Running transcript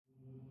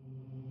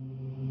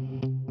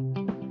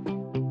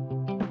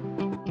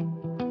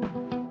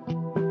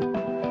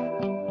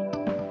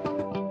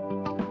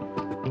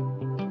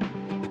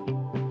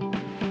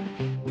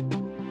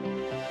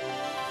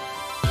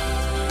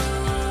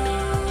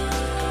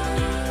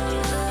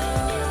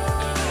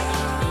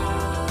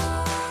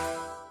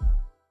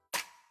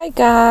Hi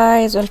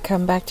guys,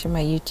 welcome back to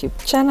my YouTube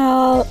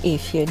channel.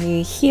 If you're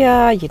new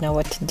here, you know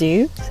what to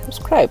do.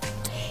 Subscribe.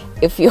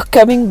 If you're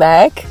coming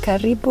back,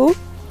 karibu.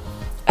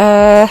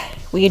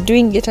 We are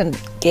doing it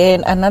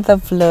again, another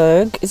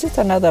vlog. Is it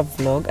another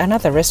vlog?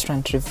 Another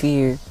restaurant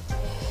review.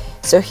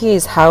 So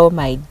here's how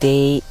my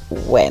day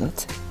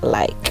went.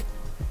 Like,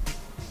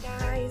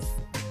 guys,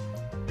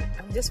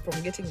 I'm just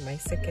from getting my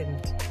second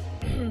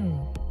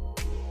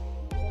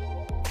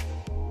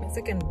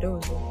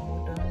dose of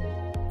Mutanu.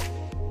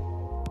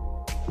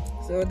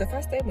 So the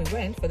first time we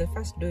went for the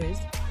first dose,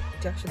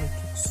 it actually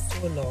took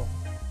so long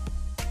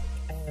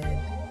and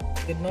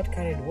did not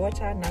carry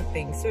water,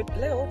 nothing. So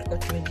leo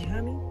got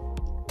tumejihami.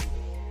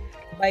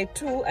 By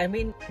 2, I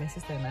mean my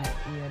sister and I,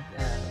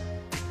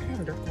 we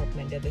had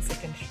recommended the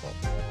second shot.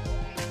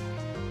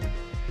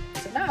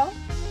 So now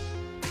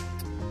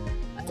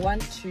we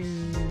want to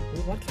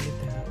leave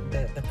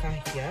the car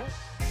here.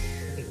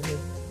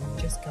 We'll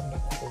just come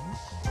back home,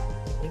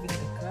 leaving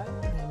the car,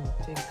 and then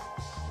we'll take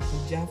the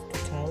drive to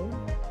town.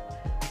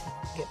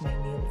 Get my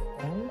nails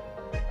done.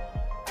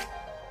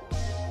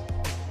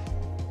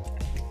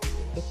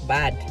 Look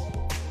bad.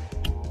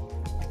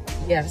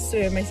 Yeah,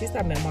 so my sister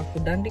mema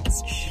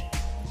kudandix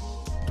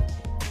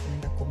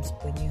and comes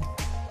ponyo.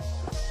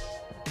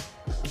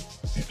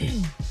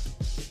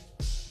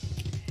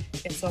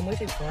 And so I'm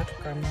waiting for her to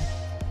come.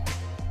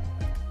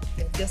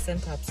 I just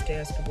sent her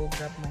upstairs to go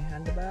grab my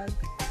handbag.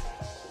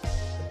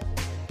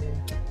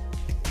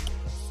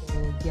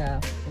 So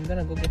yeah, I'm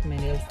gonna go get my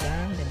nails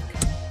done, then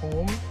come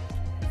home,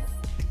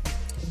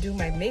 do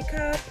my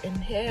makeup and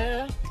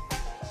hair.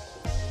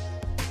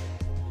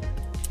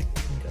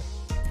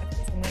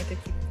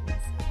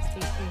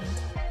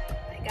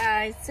 Hi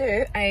guys,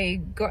 so I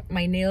got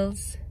my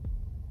nails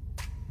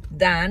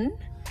done.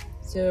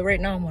 So right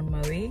now I'm on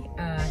my way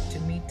to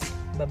meet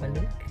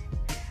Babaluk.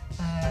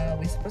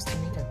 We're supposed to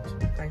meet at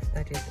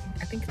 5:30.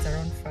 I think it's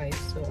around 5,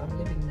 so I'm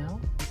leaving now.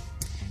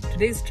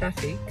 Today's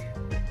traffic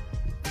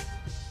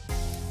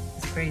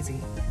is crazy,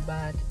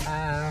 but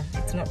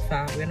it's not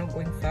far. We're not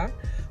going far.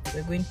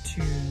 We're going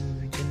to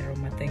General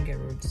Matenge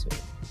Road, so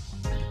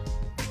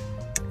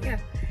yeah.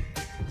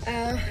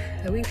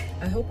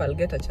 I hope I'll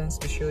get a chance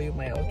to show you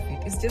my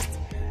outfit. It's just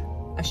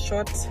a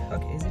short,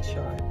 okay, is it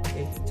short?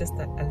 Okay, it's just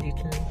a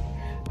little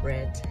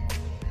red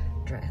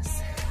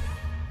dress.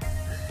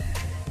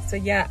 So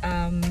yeah,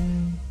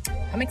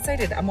 I'm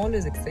excited. I'm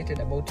always excited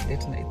about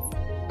date nights.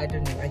 I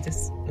don't know, I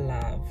just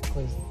love,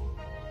 because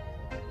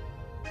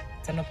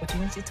it's an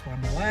opportunity to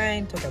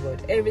unwind, talk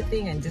about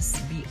everything, and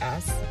just be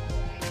us.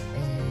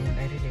 And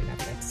I really love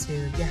that. So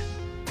yeah,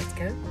 let's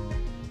go.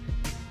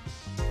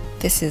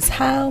 This is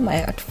how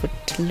my outfit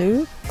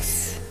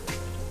looks.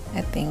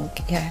 I think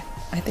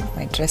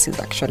my dress is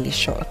actually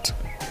short.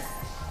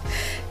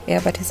 Yeah,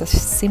 but it's a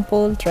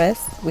simple dress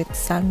with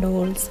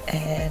sandals,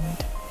 and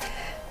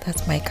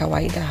that's my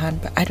kawaida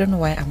handbag. I don't know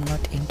why I'm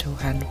not into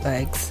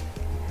handbags.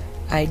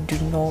 I do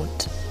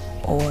not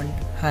own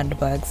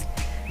handbags.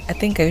 I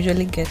think I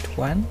usually get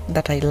one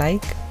that I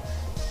like.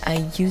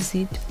 I use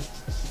it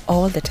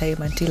all the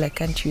time until I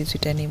can't use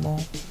it anymore,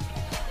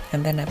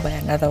 and then I buy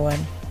another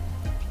one.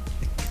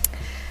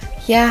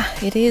 Yeah,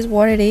 it is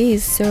what it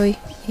is. So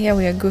here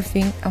we are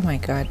goofing. Oh my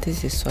god,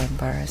 this is so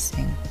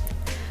embarrassing.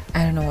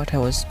 I don't know what I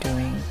was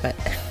doing, but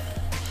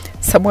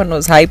someone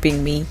was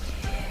hyping me,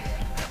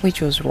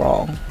 which was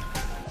wrong.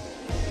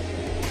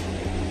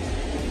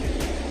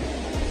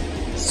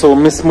 So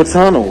Miss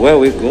Mutanu, where are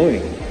we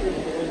going?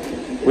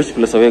 Which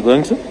place are we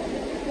going to?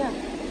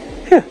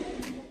 Here.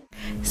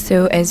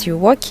 So as you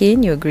walk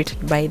in, you're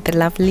greeted by the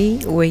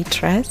lovely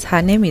waitress.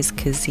 Her name is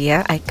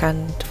Kezia. I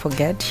can't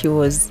forget, she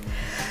was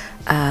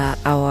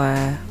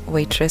our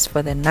waitress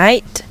for the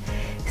night.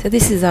 So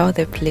this is how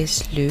the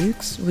place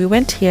looks. We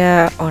went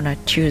here on a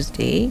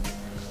Tuesday,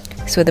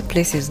 so the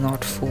place is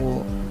not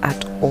full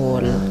at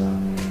all.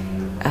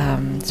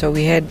 So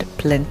we had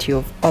plenty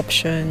of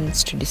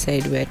options to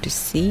decide where to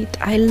sit.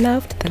 I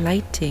loved the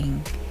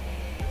lighting.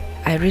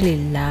 I really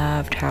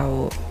loved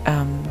how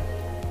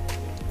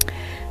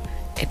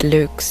it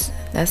looks.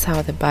 That's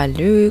how the bar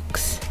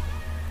looks.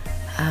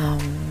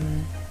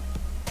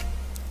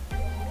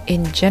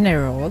 In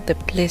general, the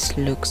place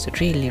looks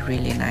really,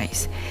 really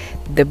nice.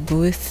 The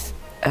booths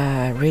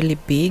are really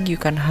big. You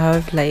can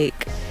have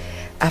like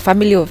a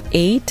family of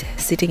 8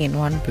 sitting in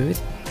one booth.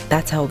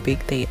 That's how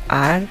big they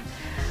are.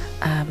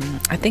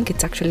 I think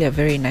it's actually a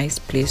very nice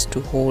place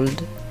to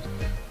hold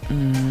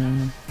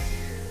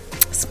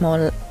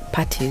small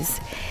parties.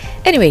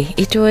 Anyway,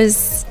 it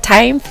was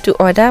time to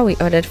order. We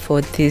ordered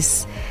for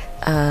this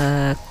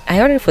I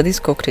ordered for this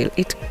cocktail.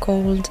 It's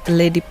called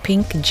Lady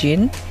Pink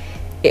Gin.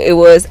 It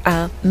was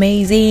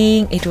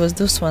amazing. It was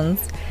those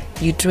ones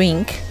you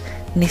drink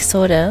ni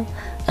soda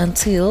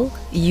until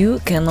you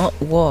cannot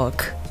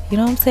walk, you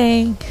know what I'm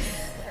saying?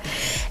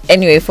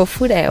 Anyway, for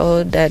food I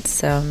ordered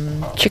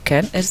some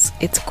chicken.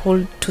 It's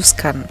called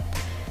Tuscan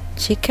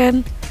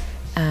chicken,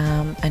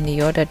 and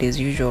he ordered his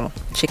usual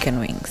chicken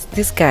wings.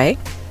 This guy,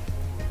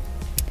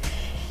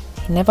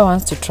 never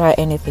wants to try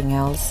anything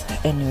else.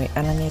 Anyway,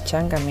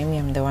 ananiachanga mimi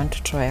I'm the one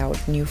to try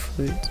out new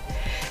food.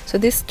 So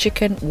this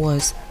chicken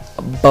was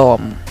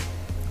bomb.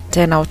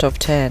 10 out of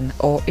 10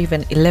 or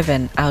even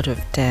 11 out of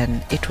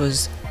 10. It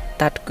was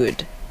that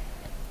good.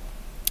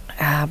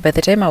 By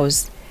the time I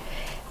was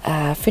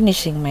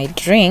finishing my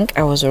drink,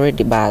 I was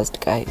already buzzed,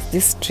 guys.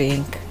 This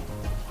drink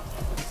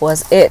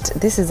was it.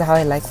 This is how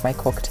I like my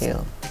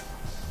cocktail.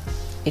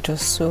 It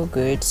was so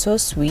good, so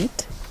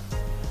sweet,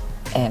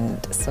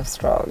 and so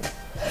strong.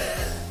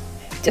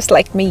 Just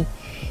like me,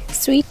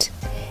 sweet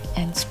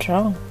and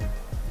strong.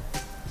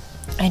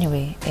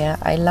 Anyway, yeah,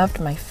 I loved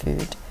my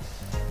food.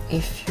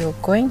 If you're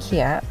going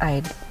here,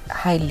 I'd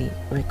highly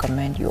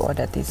recommend you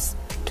order this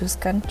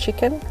Tuscan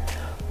chicken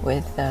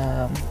with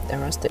the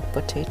roasted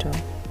potato.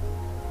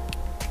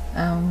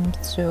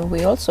 So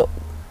we also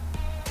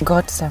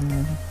got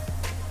some,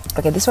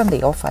 okay, this one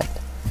they offered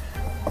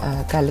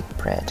garlic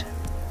bread,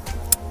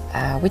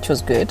 which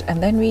was good.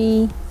 And then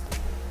we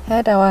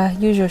had our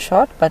usual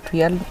shot, but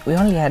we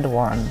only had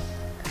one.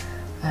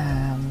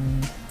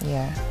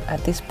 Yeah,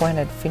 at this point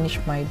I'd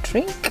finished my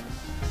drink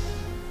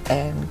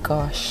and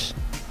gosh,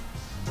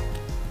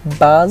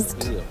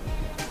 buzzed.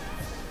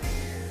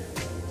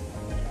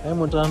 Hey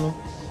Mutanu,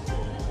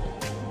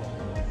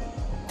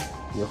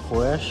 you're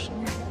fresh.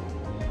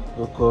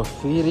 Uko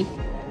firi.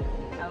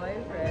 Am I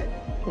fresh?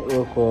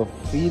 Uko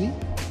firi.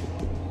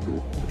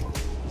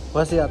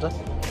 What's it?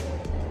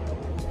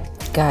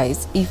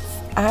 Guys, if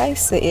I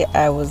say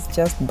I was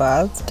just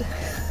buzzed,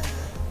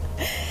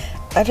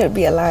 that would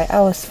be a lie.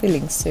 I was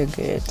feeling so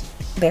good.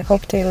 The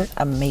cocktail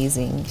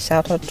amazing.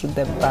 Shout out to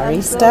the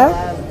barista.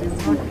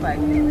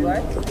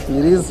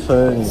 It is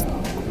funny.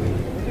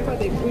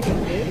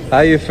 How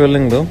are you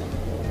feeling though?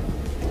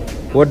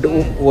 What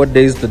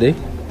day is today?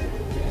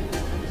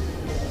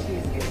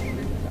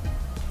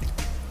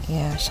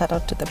 Yeah, shout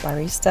out to the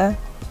barista.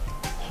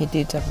 He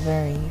did a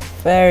very,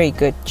 very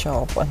good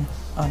job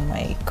on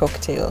my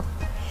cocktail.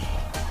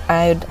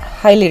 I'd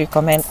highly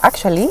recommend.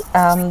 Actually,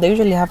 they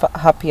usually have a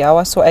happy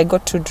hour, so I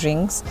got 2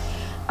 drinks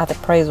at the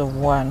price of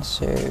 1.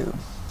 So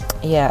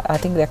yeah, I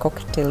think their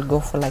cocktail go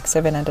for like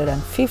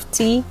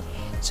 750.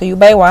 So you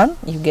buy 1,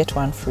 you get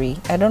 1 free.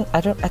 I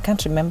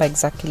can't remember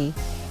exactly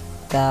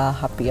the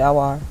happy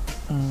hour,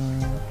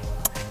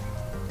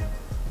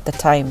 the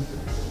time.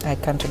 I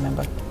can't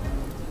remember.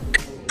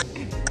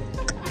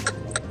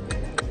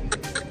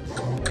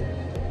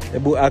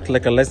 Ebu act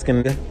like a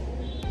light-skinned guy.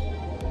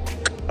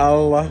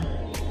 Allah.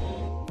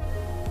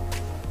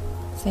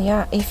 So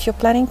yeah, if you're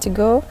planning to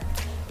go,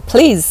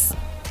 please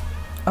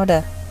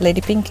order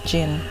Lady Pink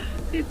gin.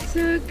 It's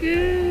so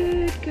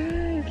good,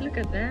 guys. Look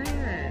at that.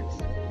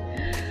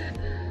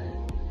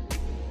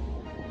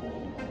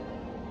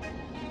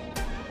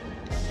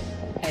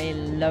 I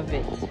love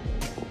it.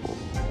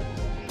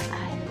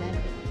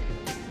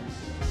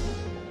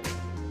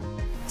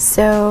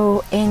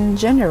 So in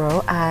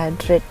general,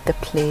 I'd rate the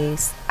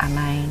place a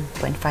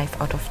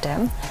 9.5 out of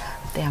 10.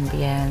 The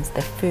ambience,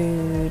 the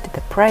food,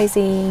 the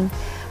pricing.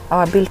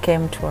 Our bill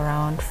came to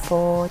around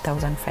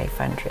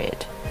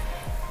 4,500.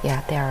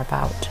 Yeah,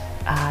 thereabout.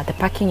 The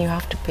parking you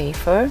have to pay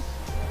for.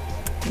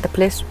 The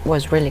place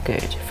was really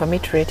good. For me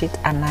to rate it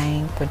a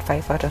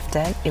 9.5 out of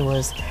 10, it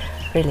was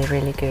really,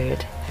 really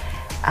good.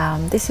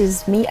 This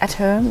is me at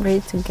home,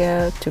 ready to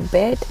go to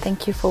bed.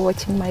 Thank you for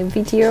watching my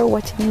video,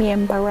 watching me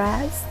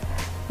embarrass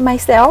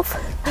myself,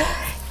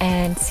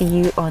 and see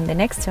you on the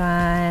next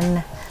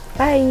one.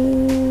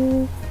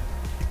 Bye.